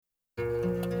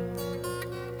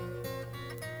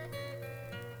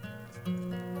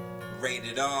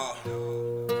Rated R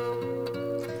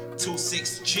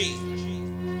 26G.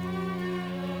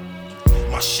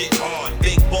 My shit hard,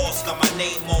 big boss got my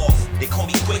name off. They call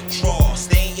me quick draw,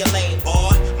 stay in your lane,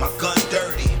 boy. My gun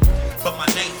dirty, but my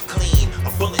knife clean.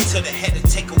 A bullet to the head to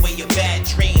take away your bad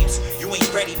dreams. You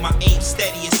ain't ready, my aim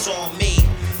steady, it's on me.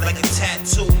 Like a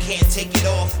tattoo, can't take it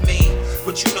off me.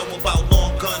 What you know about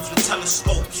long guns with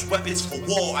telescopes? Weapons for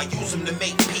war, I use them to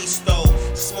make peace though.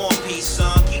 Small piece,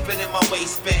 son, keep it in my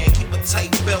waistband. Keep a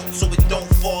tight belt so it don't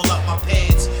fall out my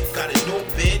pants. Got a new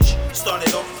bitch,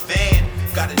 started off a fan.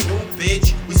 Got a new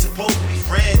bitch, we supposed to be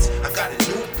friends. I got a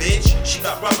new bitch, she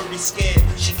got rubbery skin.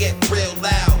 She get real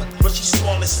loud, but she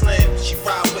small and slim. She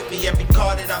ride with me every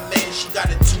car that I'm in. She got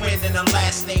a twin and her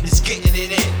last name is getting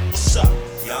it in. What's up?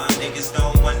 Y'all niggas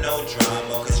don't want no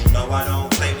drama, cause you know I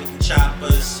don't play with the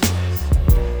choppers.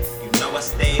 You know I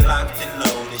stay locked and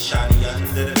loaded, shotty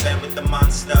under the bed with the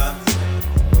monster.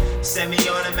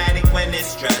 Semi-automatic when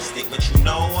it's drastic, but you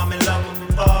know I'm in love with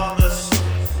revolvers.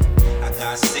 I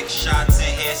got 6 shots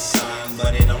in here, son,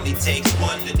 but it only takes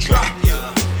one to drop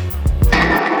ya.